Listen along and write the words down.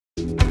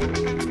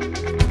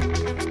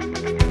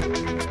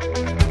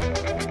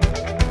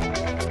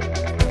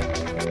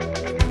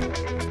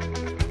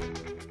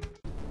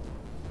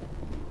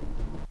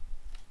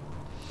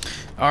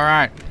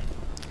Alright,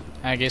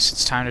 I guess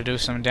it's time to do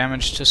some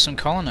damage to some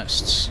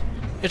colonists.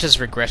 It is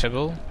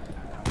regrettable,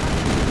 but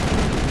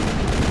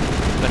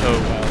oh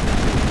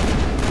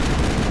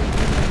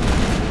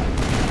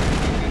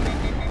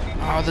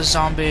well. Oh, the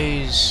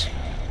zombies!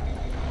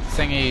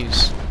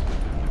 Thingies.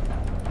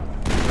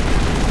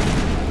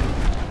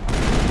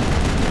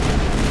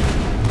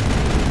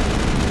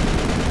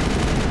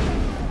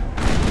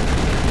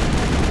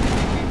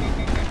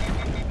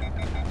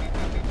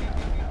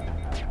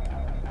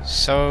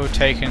 So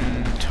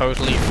taken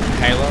totally from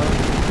Halo,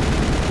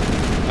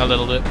 a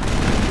little bit.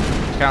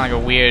 It's kind of like a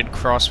weird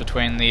cross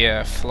between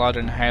the Flood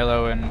and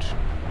Halo and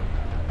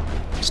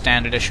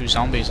standard issue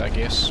zombies, I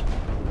guess.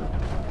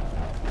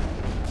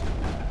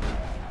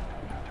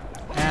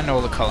 And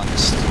all the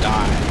colonists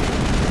die.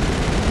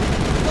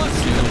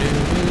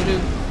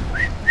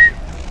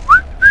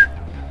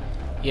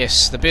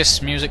 Yes, the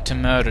best music to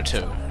murder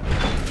to.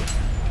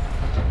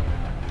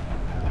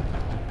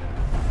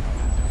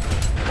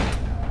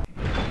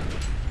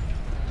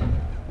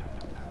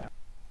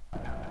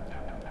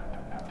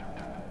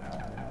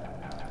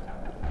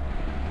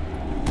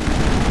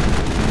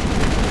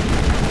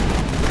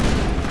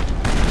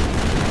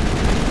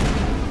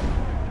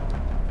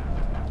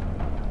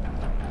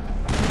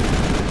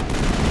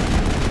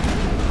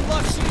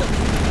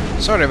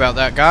 Sorry about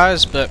that,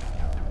 guys, but,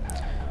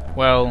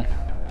 well,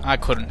 I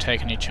couldn't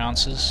take any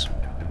chances.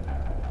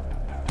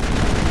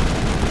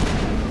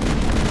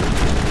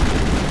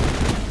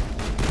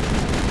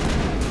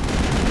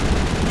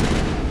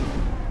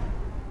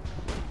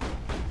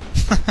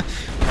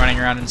 Running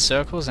around in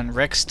circles and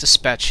Rex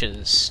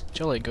dispatches.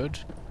 Jolly good.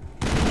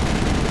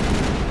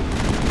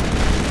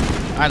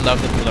 I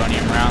love the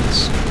polonium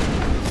rounds.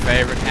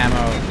 Favorite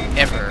ammo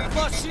ever.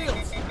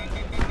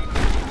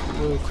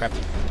 Oh crap.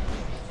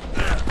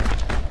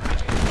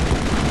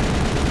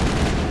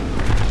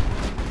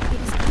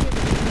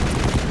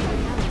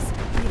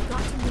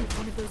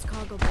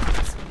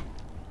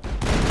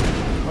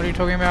 What are you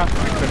talking about?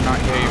 I could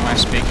not hear you. My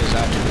speakers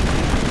are too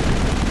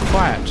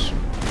quiet.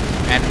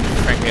 And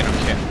frankly, I don't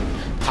care.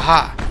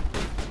 Haha!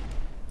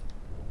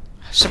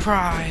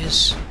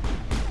 Surprise!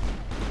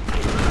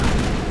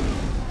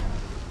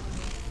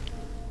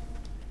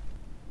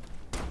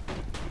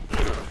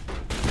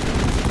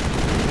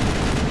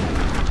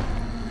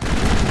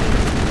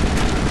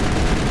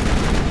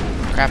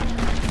 Crap.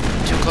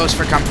 Too close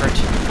for comfort.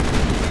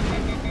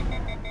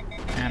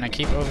 And I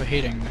keep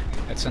overheating.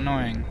 That's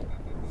annoying.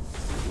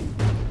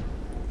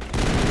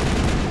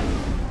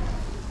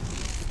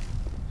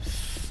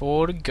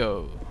 Four to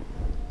go.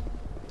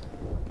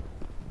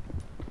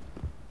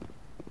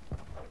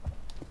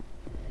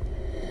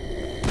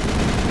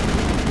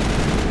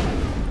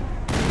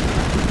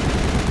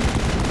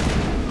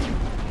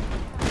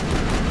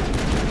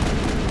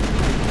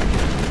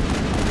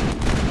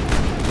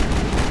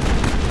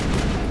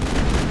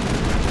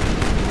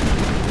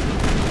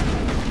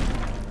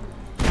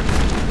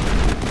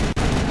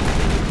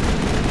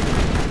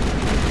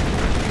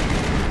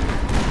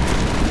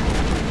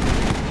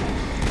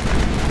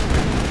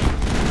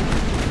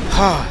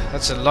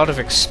 That's a lot of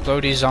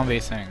explodey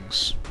zombie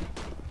things.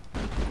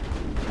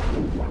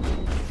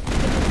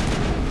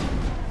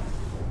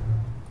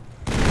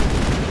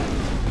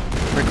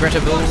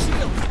 Regrettable,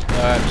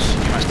 but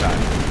you must die.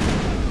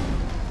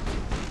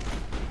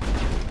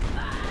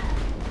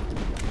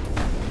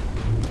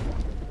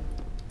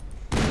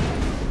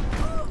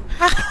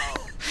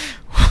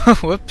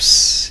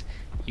 Whoops.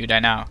 You die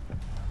now.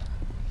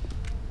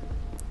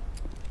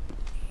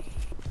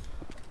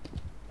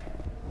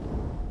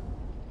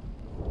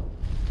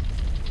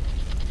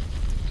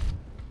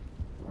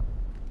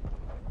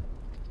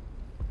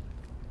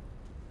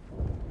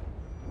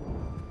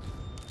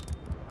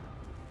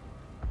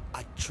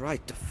 I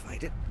tried to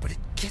fight it, but it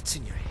gets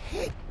in your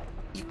head.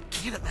 You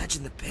can't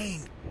imagine the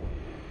pain.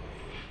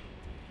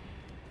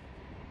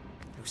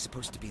 I was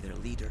supposed to be their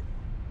leader.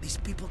 These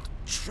people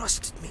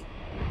trusted me.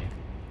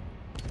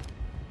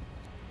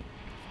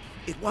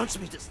 It wants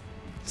me to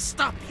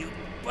stop you,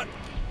 but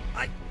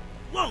I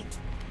won't.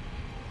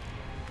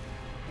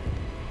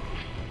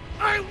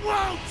 I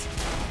won't!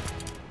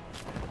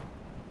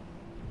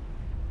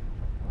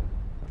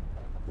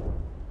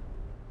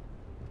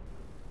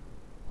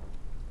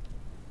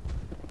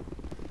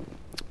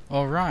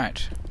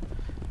 Alright.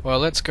 Well,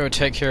 let's go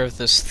take care of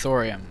this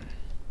thorium.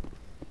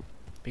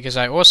 Because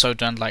I also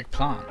don't like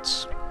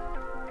plants.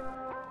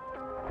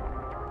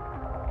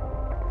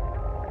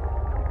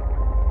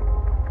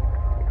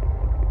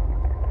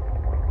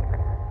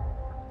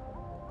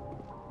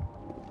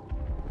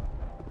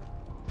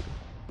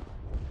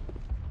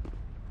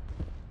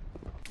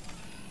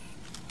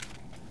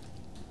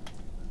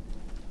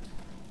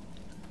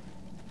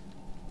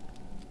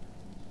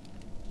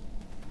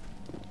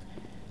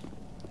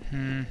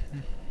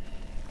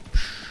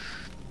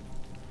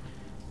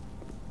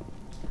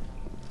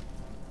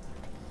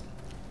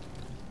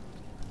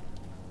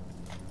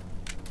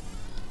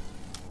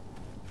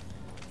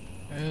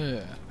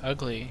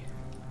 ugly.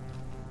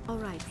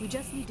 Alright, we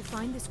just need to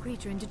find this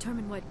creature and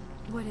determine what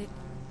it...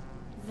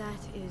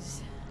 That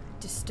is...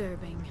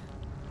 disturbing.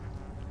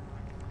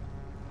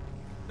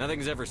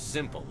 Nothing's ever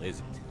simple, is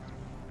it?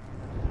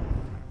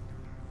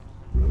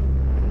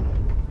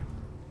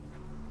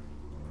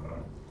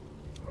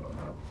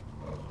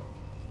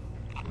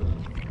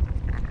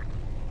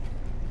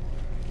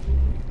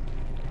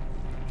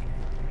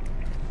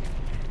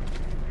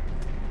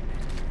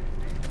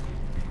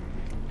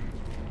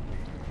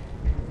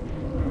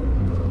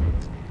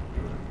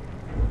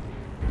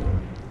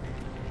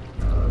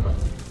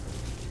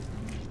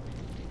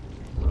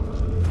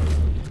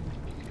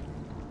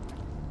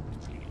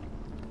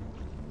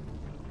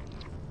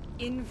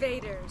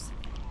 Invaders,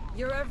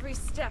 your every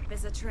step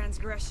is a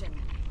transgression.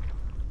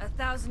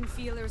 1,000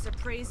 feelers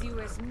appraise you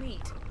as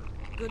meat,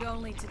 good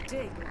only to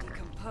dig or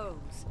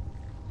decompose.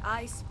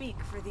 I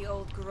speak for the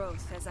old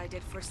growth as I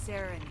did for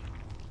Saren.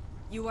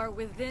 You are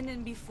within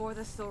and before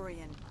the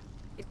Thorian.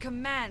 It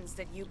commands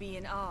that you be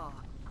in awe.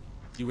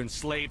 You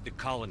enslaved the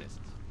colonists.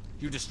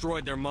 You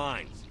destroyed their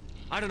minds.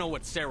 I don't know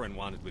what Saren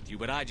wanted with you,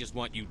 but I just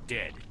want you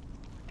dead.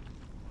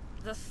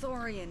 The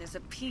Thorian is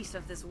a piece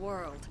of this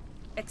world,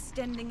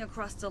 extending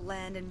across the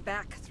land and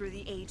back through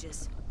the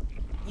ages.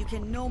 You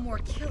can no more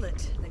kill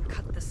it than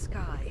cut the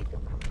sky.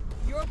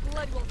 Your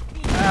blood will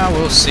feed...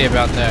 We'll see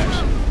about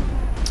that.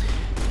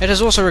 It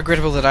is also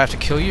regrettable that I have to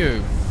kill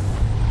you.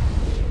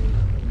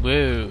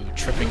 Whoa,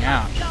 tripping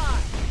out.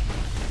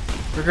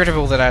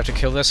 Regrettable that I have to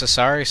kill this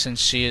Asari since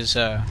she is,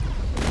 I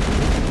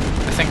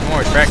think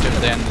more attractive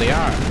than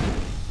Liara.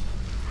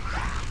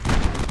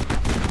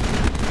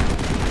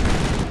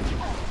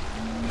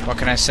 What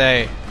can I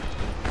say?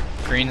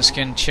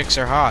 Green-skinned chicks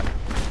are hot.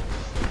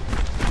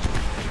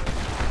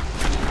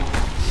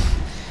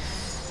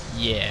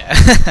 Yeah,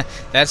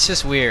 that's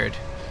just weird.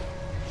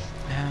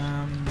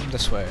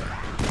 This way.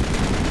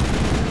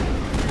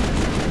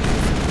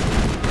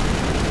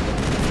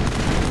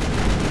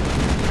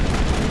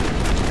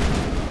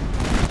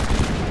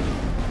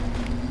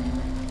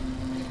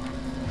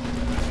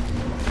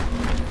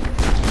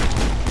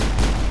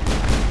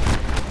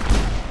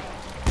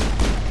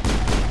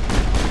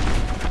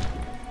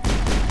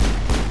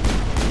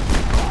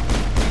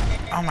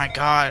 Oh my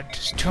god,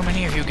 there's too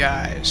many of you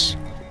guys.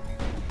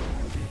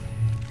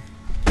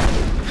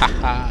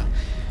 Haha.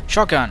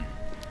 Shotgun.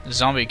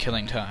 Zombie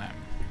killing time.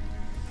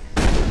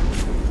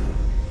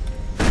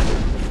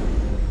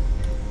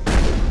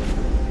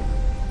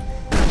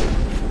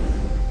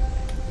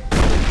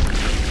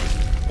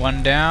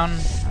 One down.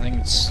 I think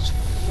it's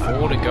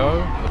 4 to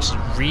go, which is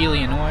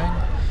really annoying.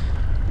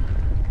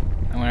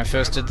 And when I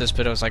first did this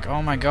bit, I was like,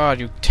 oh my god,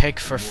 you take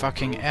for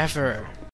fucking ever.